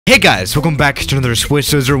Hey guys, welcome back to another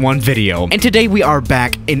Swiss01 video, and today we are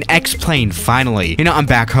back in X-Plane, finally. You know, I'm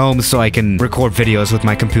back home so I can record videos with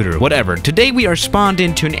my computer, whatever. Today we are spawned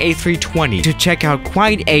into an A320 to check out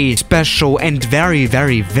quite a special and very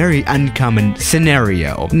uncommon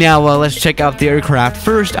scenario. Now, let's check out the aircraft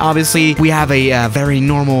first. Obviously, we have a very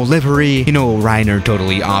normal livery. You know, Reiner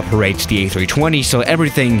totally operates the A320, so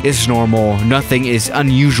everything is normal. Nothing is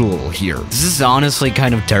unusual here. This is honestly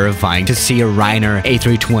kind of terrifying to see a Reiner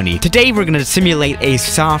A320. Today, we're gonna simulate a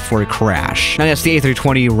software crash. Now, yes, the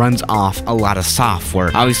A320 runs off a lot of software.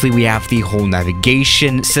 Obviously, we have the whole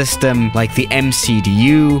navigation system, like the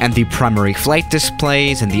MCDU, and the primary flight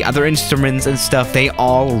displays, and the other instruments and stuff. They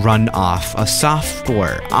all run off a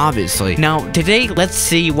software, obviously. Now, today, let's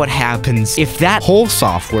see what happens if that whole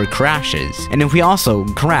software crashes, and if we also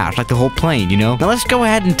crash, like the whole plane, you know? Now, let's go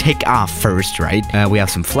ahead and take off first, right? We have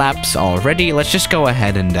some flaps already. Let's just go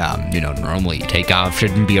ahead and, you know, normally take off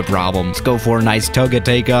shouldn't be a problem. Let's go for a nice toga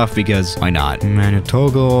takeoff because why not?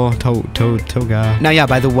 Toga. Now, yeah,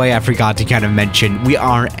 by the way, I forgot to kind of mention we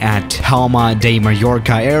are at Palma de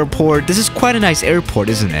Mallorca Airport. This is quite a nice airport,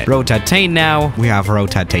 isn't it? Rotate now. We have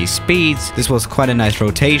rotate speeds. This was quite a nice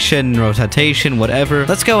rotation, whatever.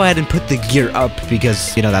 Let's go ahead and put the gear up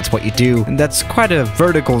because, you know, that's what you do. And that's quite a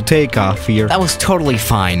vertical takeoff here. That was totally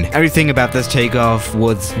fine. Everything about this takeoff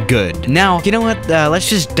was good. Now, you know what? Let's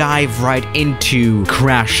just dive right into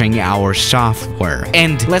crashing our software,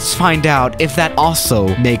 and let's find out if that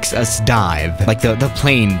also makes us dive, like the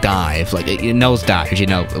plane dive, like it nose dives, you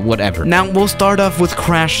know, whatever. Now we'll start off with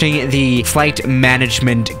crashing the flight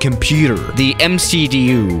management computer, the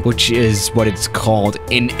MCDU, which is what it's called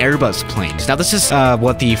in Airbus planes. Now this is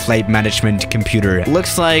what the flight management computer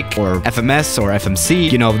looks like, or FMS or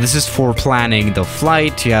FMC. You know, this is for planning the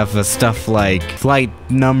flight. You have stuff like flight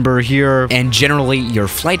number here, and generally your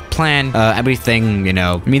flight plan, everything, you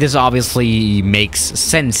know. I mean, this obviously makes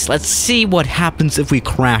sense. Let's see what happens if we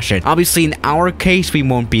crash it. Obviously, in our case, we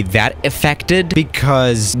won't be that affected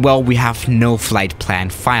because, well, we have no flight plan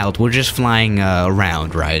filed. We're just flying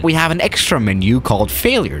around, right? We have an extra menu called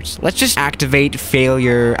failures. Let's just activate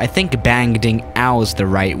failure. I think Bangding Ow is the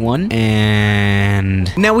right one.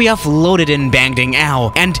 And now we have loaded in Bangding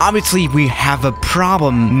Ow. And obviously, we have a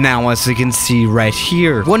problem now, as you can see right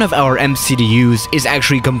here. One of our MCDUs is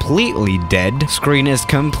actually completely dead. Screen is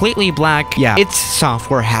completely black. Yeah, its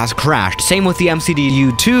software has crashed. Same with the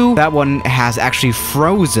MCDU 2. That one has actually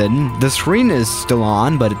frozen. The screen is still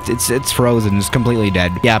on, but it's frozen. It's completely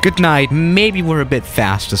dead. Yeah, good night. Maybe we're a bit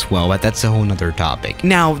fast as well, but that's a whole nother topic.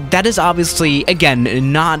 Now, that is obviously,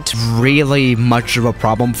 again, not really much of a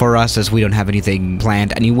problem for us as we don't have anything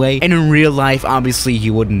planned anyway. And in real life, obviously,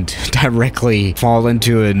 you wouldn't directly fall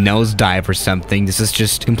into a nosedive or something. This is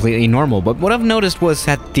just completely normal. But what I've noticed was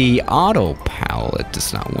that the autopilot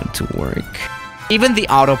does not want to work. Even the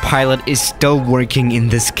autopilot is still working in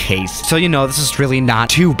this case, so you know, this is really not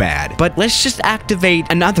too bad. But let's just activate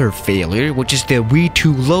another failure, which is the We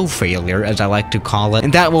Too Low failure, as I like to call it,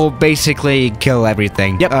 and that will basically kill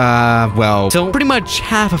everything. Yep, well, so pretty much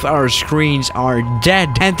half of our screens are dead,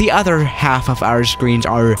 and the other half of our screens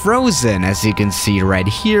are frozen, as you can see right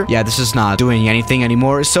here. Yeah, this is not doing anything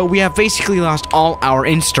anymore, so we have basically lost all our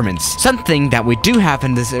instruments. Something that we do have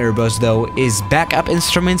in this Airbus, though, is backup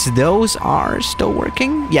instruments. Those are still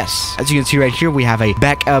working. Yes, as you can see right here, we have a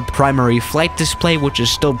backup primary flight display, which is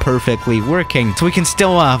still perfectly working, so we can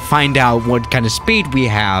still find out what kind of speed we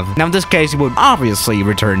have. Now in this case, it would obviously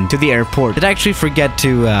return to the airport. Did I actually forget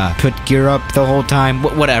to put gear up the whole time?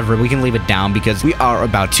 Whatever, we can leave it down because we are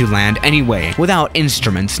about to land anyway without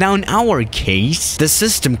instruments. Now in our case, the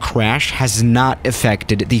system crash has not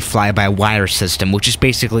affected the fly-by-wire system, which is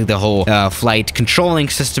basically the whole flight controlling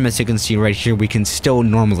system. As you can see right here, we can still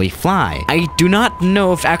normally fly. I do not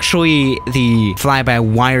know if actually the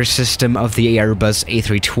fly-by-wire system of the Airbus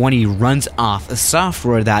A320 runs off a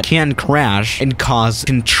software that can crash and cause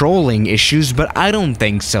controlling issues, but I don't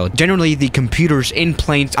think so. Generally, the computers in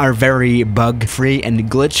planes are very bug-free and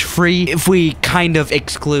glitch-free. If we kind of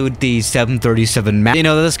exclude the 737 MAX, you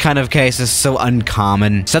know, this kind of case is so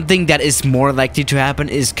uncommon. Something that is more likely to happen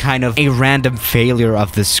is kind of a random failure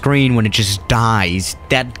of the screen when it just dies.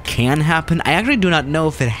 That can happen. I actually do not know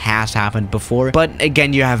if it has happened before. before. But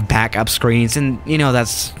again, you have backup screens, and you know,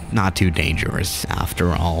 that's not too dangerous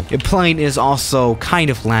after all. The plane is also kind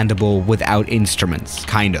of landable without instruments,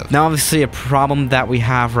 kind of. Now, obviously, a problem that we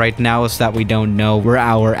have right now is that we don't know where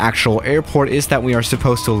our actual airport is that we are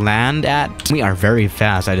supposed to land at. We are very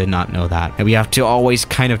fast, I did not know that. And we have to always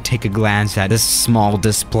kind of take a glance at this small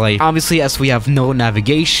display. Obviously, as we have no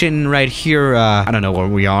navigation right here, I don't know where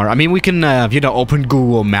we are. I mean, we can, you know, open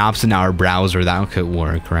Google Maps in our browser. That could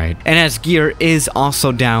work, right? And as gear is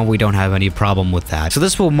also down, we don't have any problem with that. So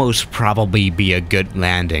this will most probably be a good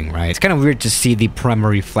landing, right? It's kind of weird to see the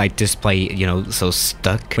primary flight display, you know, so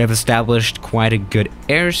stuck. We have established quite a good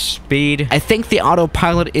airspeed. I think the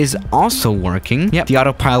autopilot is also working. Yep, the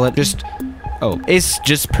autopilot just... Oh, it's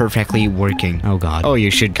just perfectly working. Oh god. Oh,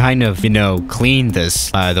 you should kind of, you know, clean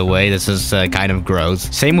this, by the way. This is kind of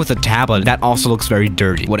gross. Same with the tablet. That also looks very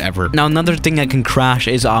dirty. Whatever. Now, another thing that can crash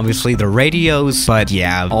is obviously the radios. But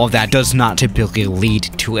yeah, all of that does not typically lead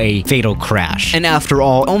to a fatal crash. And after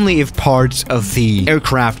all, only if parts of the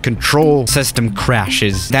aircraft control system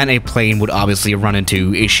crashes, then a plane would obviously run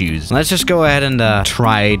into issues. Let's just go ahead and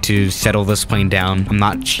try to settle this plane down. I'm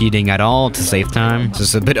not cheating at all to save time. This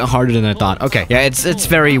is a bit harder than I thought. Okay, yeah, it's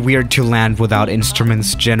very weird to land without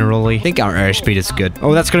instruments generally. I think our airspeed is good.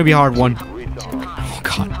 Oh, that's gonna be a hard one. Oh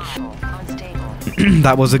god.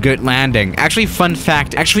 That was a good landing. Actually, fun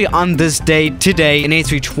fact, actually on this day today, an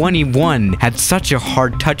A321 had such a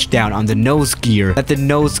hard touchdown on the nose gear that the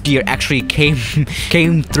nose gear actually came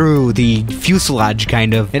through the fuselage,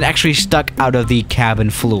 kind of. It actually stuck out of the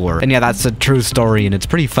cabin floor. And yeah, that's a true story, and it's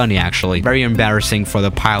pretty funny, actually. Very embarrassing for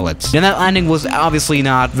the pilots. And that landing was obviously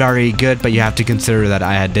not very good, but you have to consider that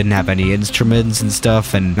I didn't have any instruments and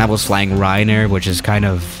stuff, and I was flying Ryanair, which is kind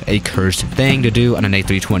of a cursed thing to do on an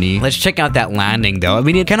A320. Let's check out that landing, though. I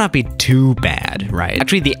mean, it cannot be too bad, right?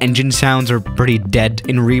 Actually, the engine sounds are pretty dead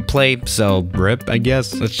in replay, so rip, I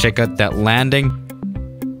guess. Let's check out that landing.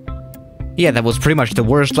 Yeah, that was pretty much the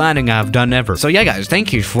worst landing I've done ever. So yeah, guys,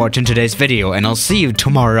 thank you for watching today's video, and I'll see you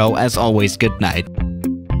tomorrow. As always, good night.